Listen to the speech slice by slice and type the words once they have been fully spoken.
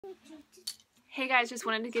Hey guys, just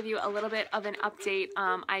wanted to give you a little bit of an update.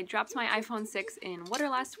 I dropped my iPhone 6 in water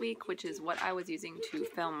last week, which is what I was using to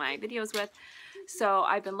film my videos with. So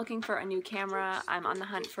I've been looking for a new camera. I'm on the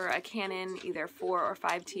hunt for a Canon, either 4 or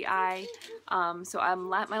 5 Ti.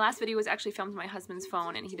 My last video was actually filmed on my husband's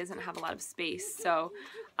phone, and he doesn't have a lot of space. So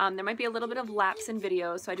there might be a little bit of lapse in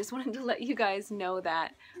video. So I just wanted to let you guys know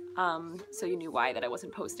that, so you knew why that I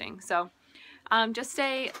wasn't posting. So just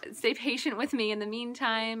stay patient with me in the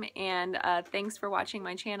meantime, and thanks for watching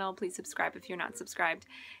my channel. Please subscribe if you're not subscribed,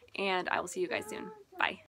 and I will see you guys soon. Bye.